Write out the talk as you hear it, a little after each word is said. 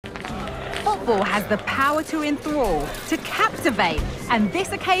Football has the power to enthrall, to captivate, and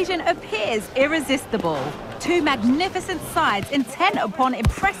this occasion appears irresistible. Two magnificent sides intent upon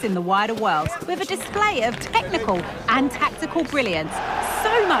impressing the wider world with a display of technical and tactical brilliance.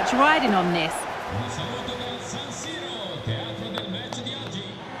 So much riding on this.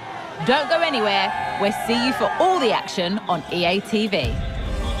 Don't go anywhere. We'll see you for all the action on EA TV.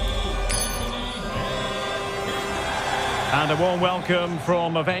 And a warm welcome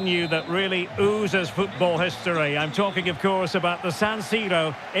from a venue that really oozes football history. I'm talking, of course, about the San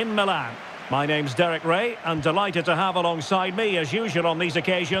Siro in Milan. My name's Derek Ray, and delighted to have alongside me, as usual on these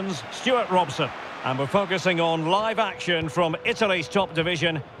occasions, Stuart Robson. And we're focusing on live action from Italy's top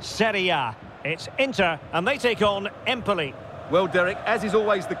division, Serie A. It's Inter, and they take on Empoli. Well, Derek, as is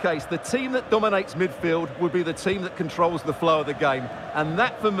always the case, the team that dominates midfield would be the team that controls the flow of the game. And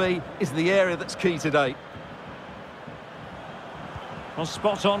that, for me, is the area that's key today. Well,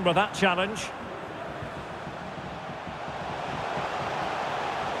 spot on with that challenge.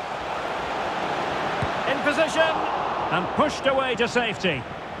 In position and pushed away to safety.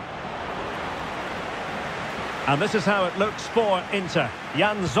 And this is how it looks for Inter.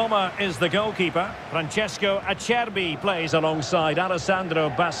 Jan Sommer is the goalkeeper. Francesco Acerbi plays alongside Alessandro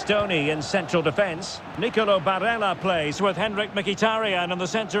Bastoni in central defence. Nicolo Barella plays with Henrik Mkhitaryan in the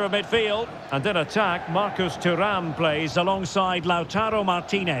centre of midfield. And in attack, Marcus Thuram plays alongside Lautaro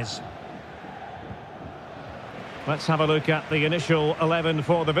Martinez. Let's have a look at the initial 11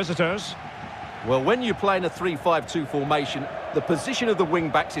 for the visitors. Well, when you play in a 3-5-2 formation, the position of the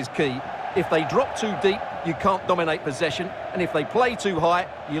wing-backs is key. If they drop too deep, you can't dominate possession. And if they play too high,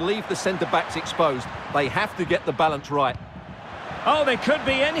 you leave the centre-backs exposed. They have to get the balance right. Oh, they could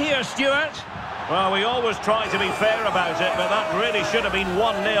be in here, Stuart. Well, we always try to be fair about it, but that really should have been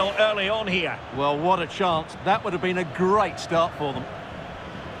 1-0 early on here. Well, what a chance. That would have been a great start for them.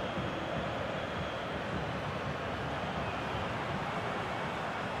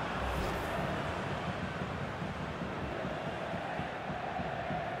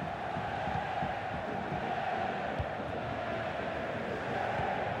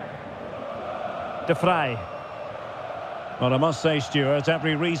 De Vrij. Well, I must say, Stuart,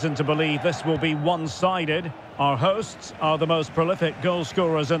 every reason to believe this will be one-sided. Our hosts are the most prolific goal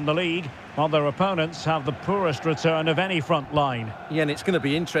scorers in the league, while their opponents have the poorest return of any front line. Yeah, and it's going to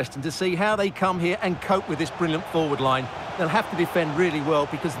be interesting to see how they come here and cope with this brilliant forward line. They'll have to defend really well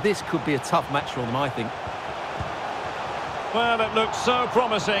because this could be a tough match for them, I think. Well, it looks so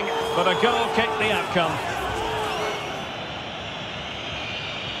promising, but a goal kicked the outcome.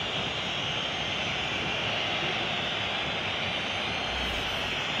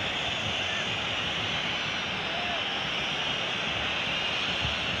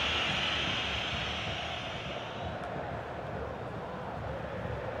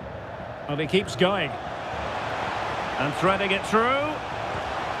 Well, he keeps going. And threading it through.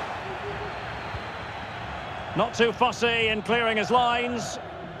 Not too fussy in clearing his lines.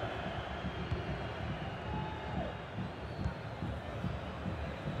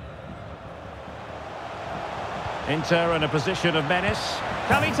 Inter in a position of menace.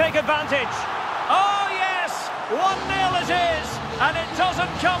 Can he take advantage? Oh, yes! 1-0 it is! And it doesn't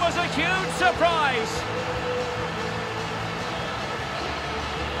come as a huge surprise.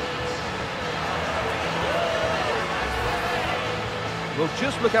 Well,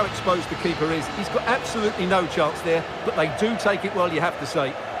 just look how exposed the keeper is. He's got absolutely no chance there, but they do take it well, you have to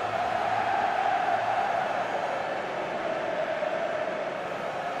say.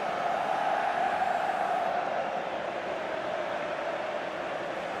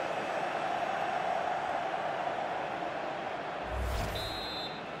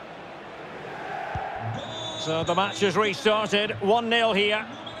 So the match has restarted. 1-0 here.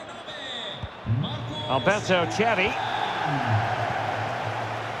 Alberto Cherry.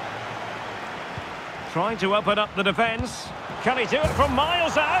 Trying to open up the defence. Can he do it from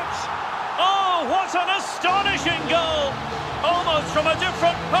miles out? Oh, what an astonishing goal! Almost from a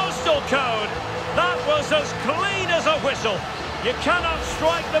different postal code. That was as clean as a whistle. You cannot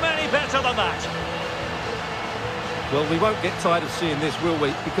strike them any better than that. Well, we won't get tired of seeing this, will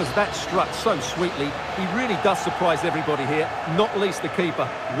we? Because that struck so sweetly. He really does surprise everybody here, not least the keeper.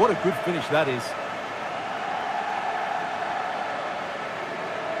 What a good finish that is.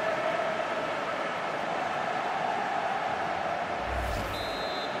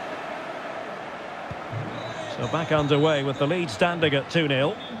 So back underway with the lead standing at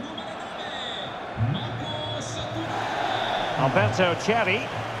 2-0. Alberto Cherry.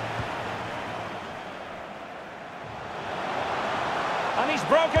 And he's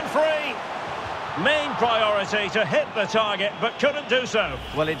broken free. Main priority to hit the target, but couldn't do so.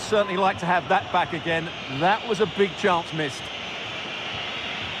 Well, he'd certainly like to have that back again. That was a big chance missed.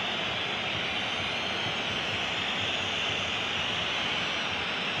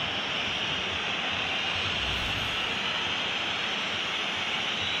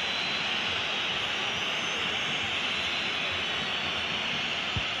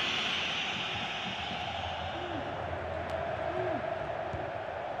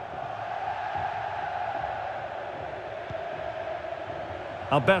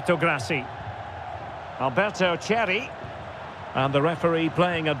 Alberto Grassi. Alberto Cherry. And the referee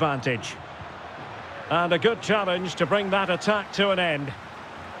playing advantage. And a good challenge to bring that attack to an end.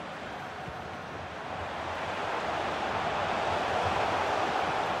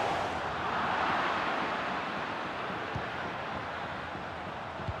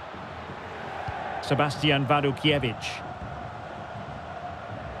 Sebastian Wadukiewicz.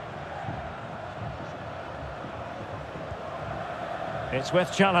 It's with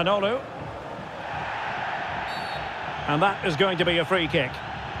Çalhanoğlu. And that is going to be a free kick.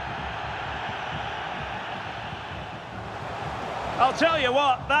 I'll tell you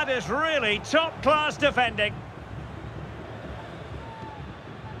what, that is really top-class defending.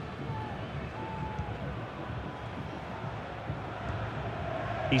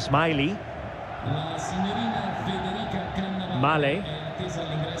 Ismaili. La signorina Federica Cannavale Male. è attesa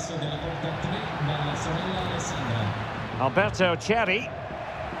all'ingresso della porta 3 dalla sorella Alessandra. Alberto Cherry.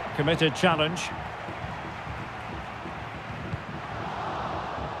 Committed challenge.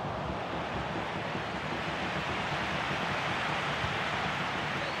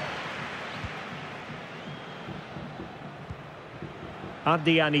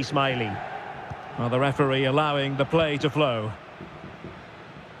 Addian Ismaili. Well, the referee allowing the play to flow.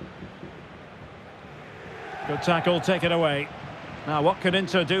 Good tackle taken away. Now what can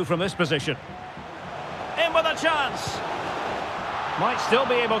Inter do from this position? In with a chance. Might still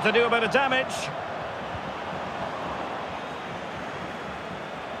be able to do a bit of damage.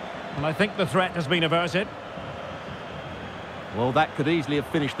 And I think the threat has been averted. Well, that could easily have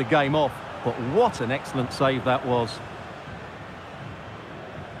finished the game off, but what an excellent save that was.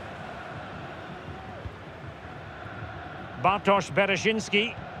 Bartosz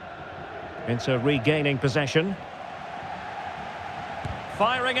Bereszyński. Inter regaining possession.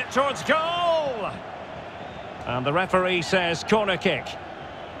 Firing it towards goal! And the referee says corner kick.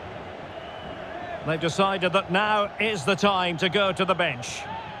 They've decided that now is the time to go to the bench.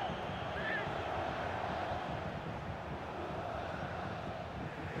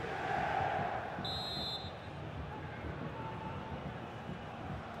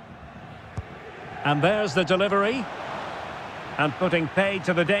 And there's the delivery. And putting paid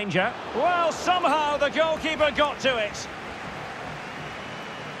to the danger. Well, somehow the goalkeeper got to it.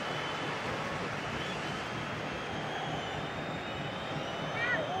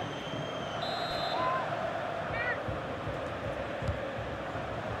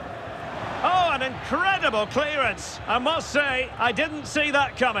 Oh, an incredible clearance. I must say, I didn't see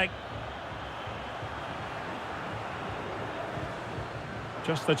that coming.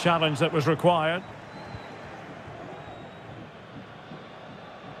 Just the challenge that was required.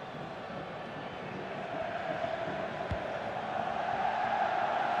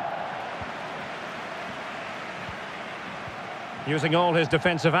 Using all his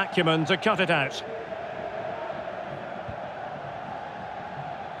defensive acumen to cut it out.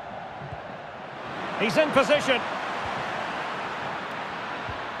 He's in position.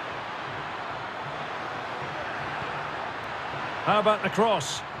 How about the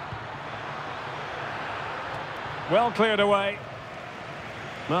cross? Well cleared away.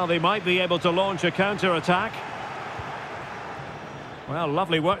 Well, they might be able to launch a counter-attack. Well,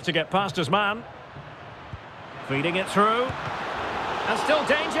 lovely work to get past his man. Feeding it through. And still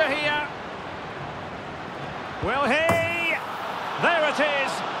danger here. Will he? There it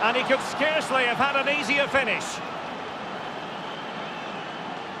is. And he could scarcely have had an easier finish.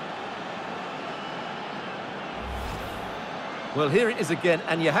 Well, here it is again,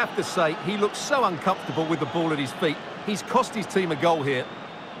 and you have to say, he looks so uncomfortable with the ball at his feet. He's cost his team a goal here.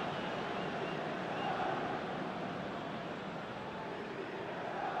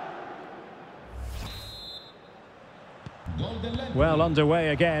 Well, underway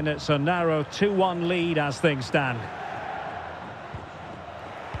again. It's a narrow 2-1 lead as things stand.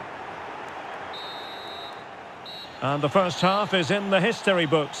 And the first half is in the history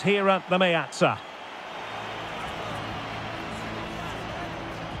books here at the Meazza.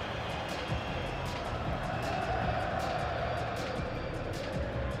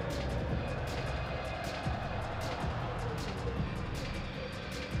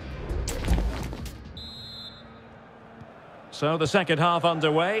 So the second half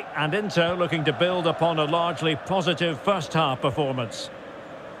underway, and Inter looking to build upon a largely positive first half performance.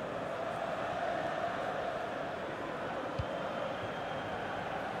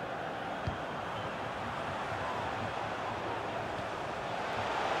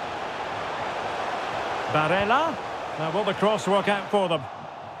 Barella. Now will the cross work out for them?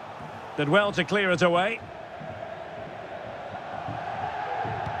 Did well to clear it away.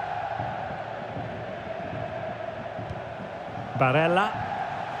 Barella.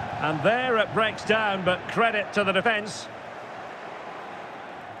 And there it breaks down, but credit to the defence.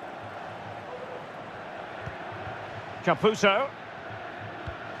 Caputo.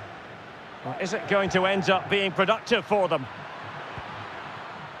 Well, is it going to end up being productive for them?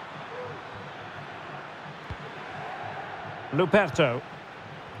 Luperto.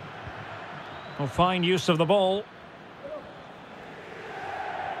 Well, fine use of the ball.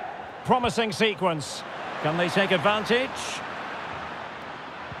 Promising sequence. Can they take advantage?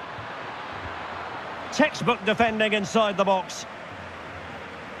 Textbook defending inside the box.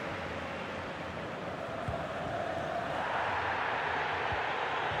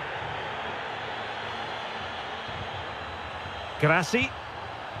 Grassi.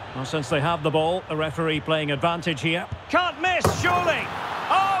 Well, since they have the ball, the referee playing advantage here. Can't miss, surely!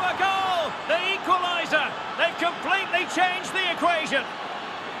 Oh, a goal! The equaliser! They've completely changed the equation!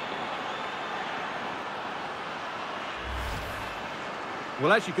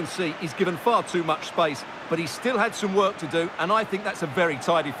 Well, as you can see, he's given far too much space, but he still had some work to do, and I think that's a very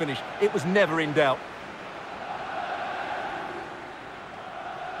tidy finish. It was never in doubt.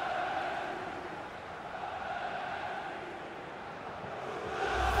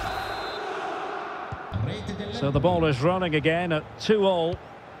 So the ball is running again at 2-2.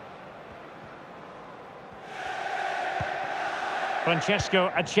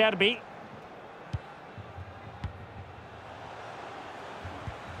 Francesco Acerbi.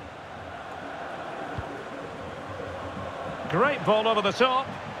 Great ball over the top.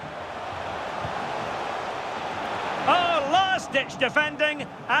 Oh, last-ditch defending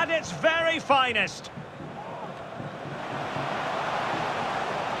at its very finest.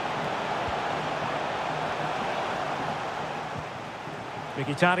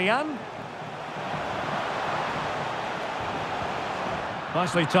 Mkhitaryan.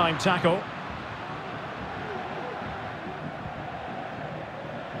 Nicely timed tackle.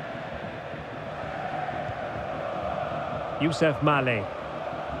 Youssef Mali.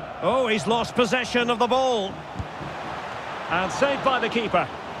 Oh, he's lost possession of the ball. And saved by the keeper.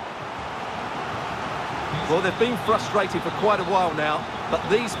 Well, they've been frustrated for quite a while now, but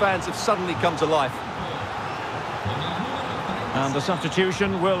these fans have suddenly come to life. And the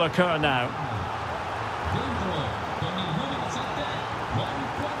substitution will occur now.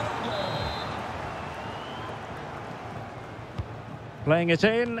 Playing it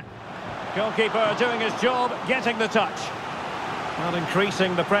in. Goalkeeper doing his job, getting the touch. And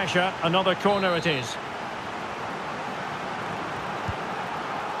increasing the pressure, another corner it is.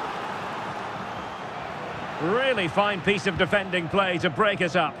 Really fine piece of defending play to break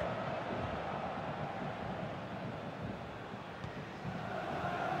it up.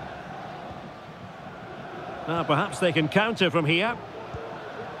 Now perhaps they can counter from here.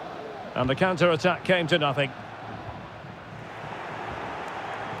 And the counter-attack came to nothing.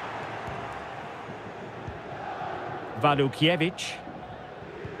 Walukiewicz.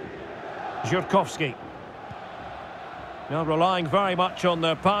 Żurkowski. Now relying very much on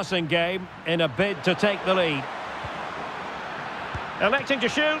their passing game in a bid to take the lead. Electing to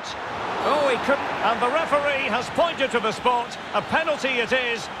shoot. Oh, he couldn't. And the referee has pointed to the spot. A penalty it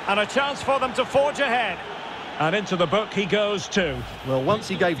is, and a chance for them to forge ahead. And into the book he goes too. Well, once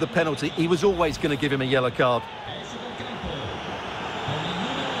he gave the penalty, he was always going to give him a yellow card.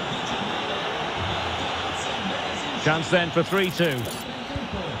 Chance then for 3-2.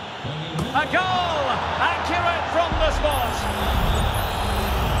 A goal! Accurate from the spot.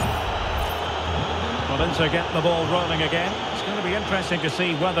 Well, Inter get the ball rolling again. It's going to be interesting to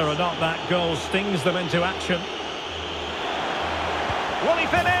see whether or not that goal stings them into action. Will he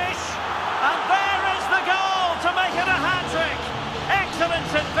finish? And there is the goal to make it a hat-trick.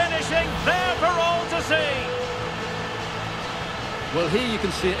 Excellence in finishing, there for all to see. Well, here you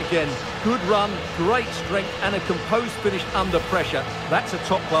can see it again. Good run, great strength, and a composed finish under pressure. That's a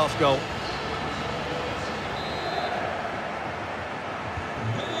top-class goal.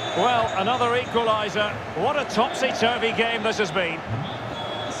 Well, another equaliser. What a topsy-turvy game this has been.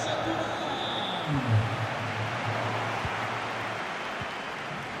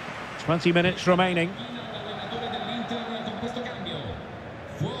 "20 minutes remaining.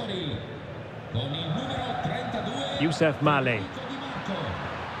 Youssef Mali.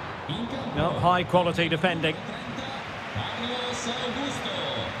 No, high quality defending.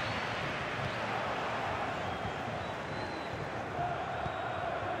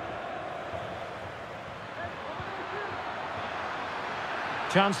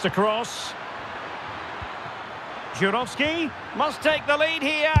 Chance to cross. Jurovski must take the lead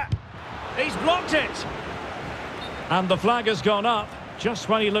here. He's blocked it. And the flag has gone up, just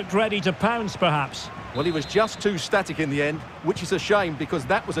when he looked ready to pounce, perhaps. Well, he was just too static in the end, which is a shame because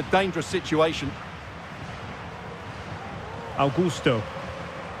that was a dangerous situation. Augusto.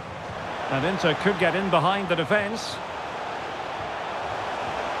 And Inter could get in behind the defence.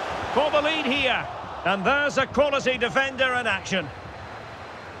 For the lead here. And there's a quality defender in action.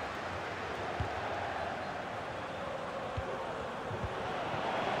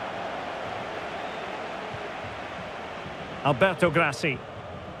 Alberto Grassi.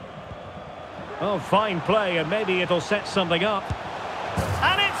 Oh, fine play, and maybe it'll set something up.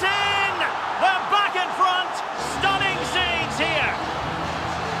 And it's in! They're back in front! Stunning scenes here!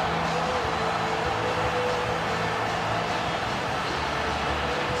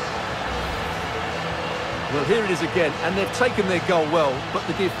 Well, here it is again, and they've taken their goal well, but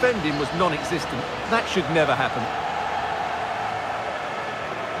the defending was non-existent. That should never happen.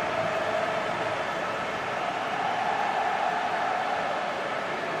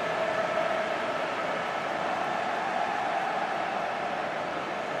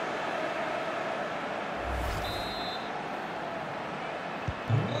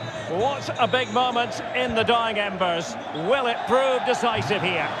 What a big moment in the dying embers. Will it prove decisive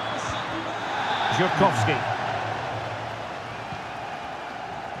here? Jurkowski.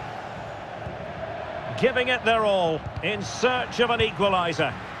 Giving it their all in search of an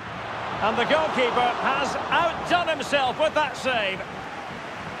equaliser. And the goalkeeper has outdone himself with that save.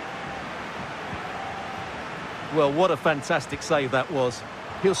 Well, what a fantastic save that was.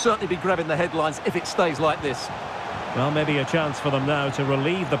 He'll certainly be grabbing the headlines if it stays like this. Well, maybe a chance for them now to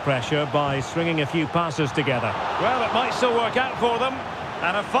relieve the pressure by stringing a few passes together. Well, it might still work out for them.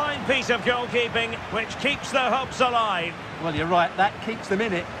 And a fine piece of goalkeeping, which keeps their hopes alive. Well, you're right, that keeps them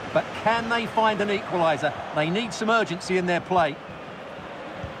in it. But can they find an equaliser? They need some urgency in their play.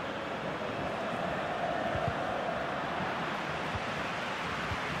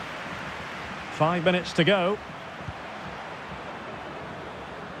 Five minutes to go.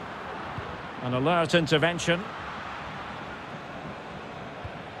 An alert intervention.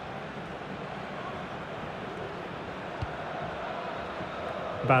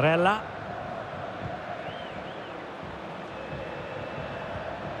 Barella.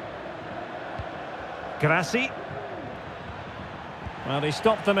 Grassi. Well, he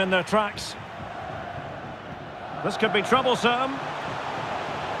stopped them in their tracks. This could be troublesome.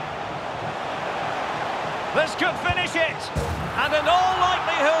 This could finish it. And in all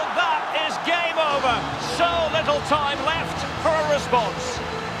likelihood, that is game over. So little time left for a response.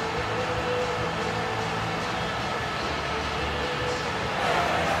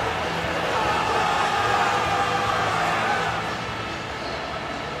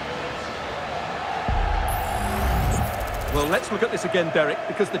 Well, let's look at this again, Derek,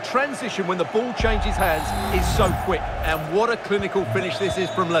 because the transition when the ball changes hands is so quick. And what a clinical finish this is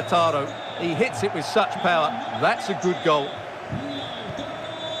from Lautaro. He hits it with such power. That's a good goal.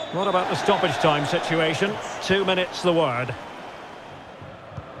 What about the stoppage time situation? 2 minutes the word.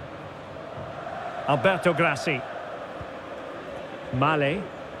 Alberto Grassi. Mali.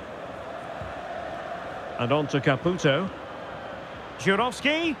 And on to Caputo.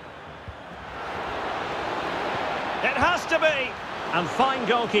 Jurovski. It has to be! And fine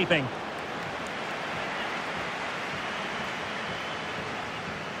goalkeeping.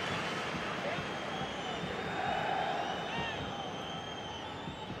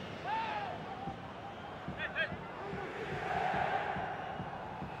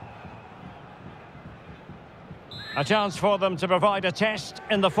 A chance for them to provide a test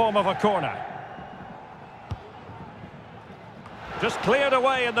in the form of a corner. Just cleared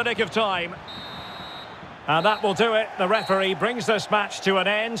away in the nick of time. And that will do it. The referee brings this match to an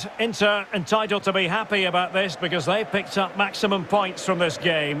end. Inter entitled to be happy about this because they picked up maximum points from this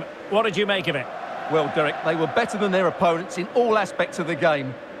game. What did you make of it? Well, Derek, they were better than their opponents in all aspects of the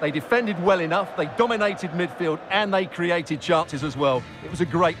game. They defended well enough, they dominated midfield, and they created chances as well. It was a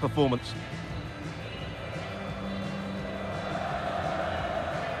great performance.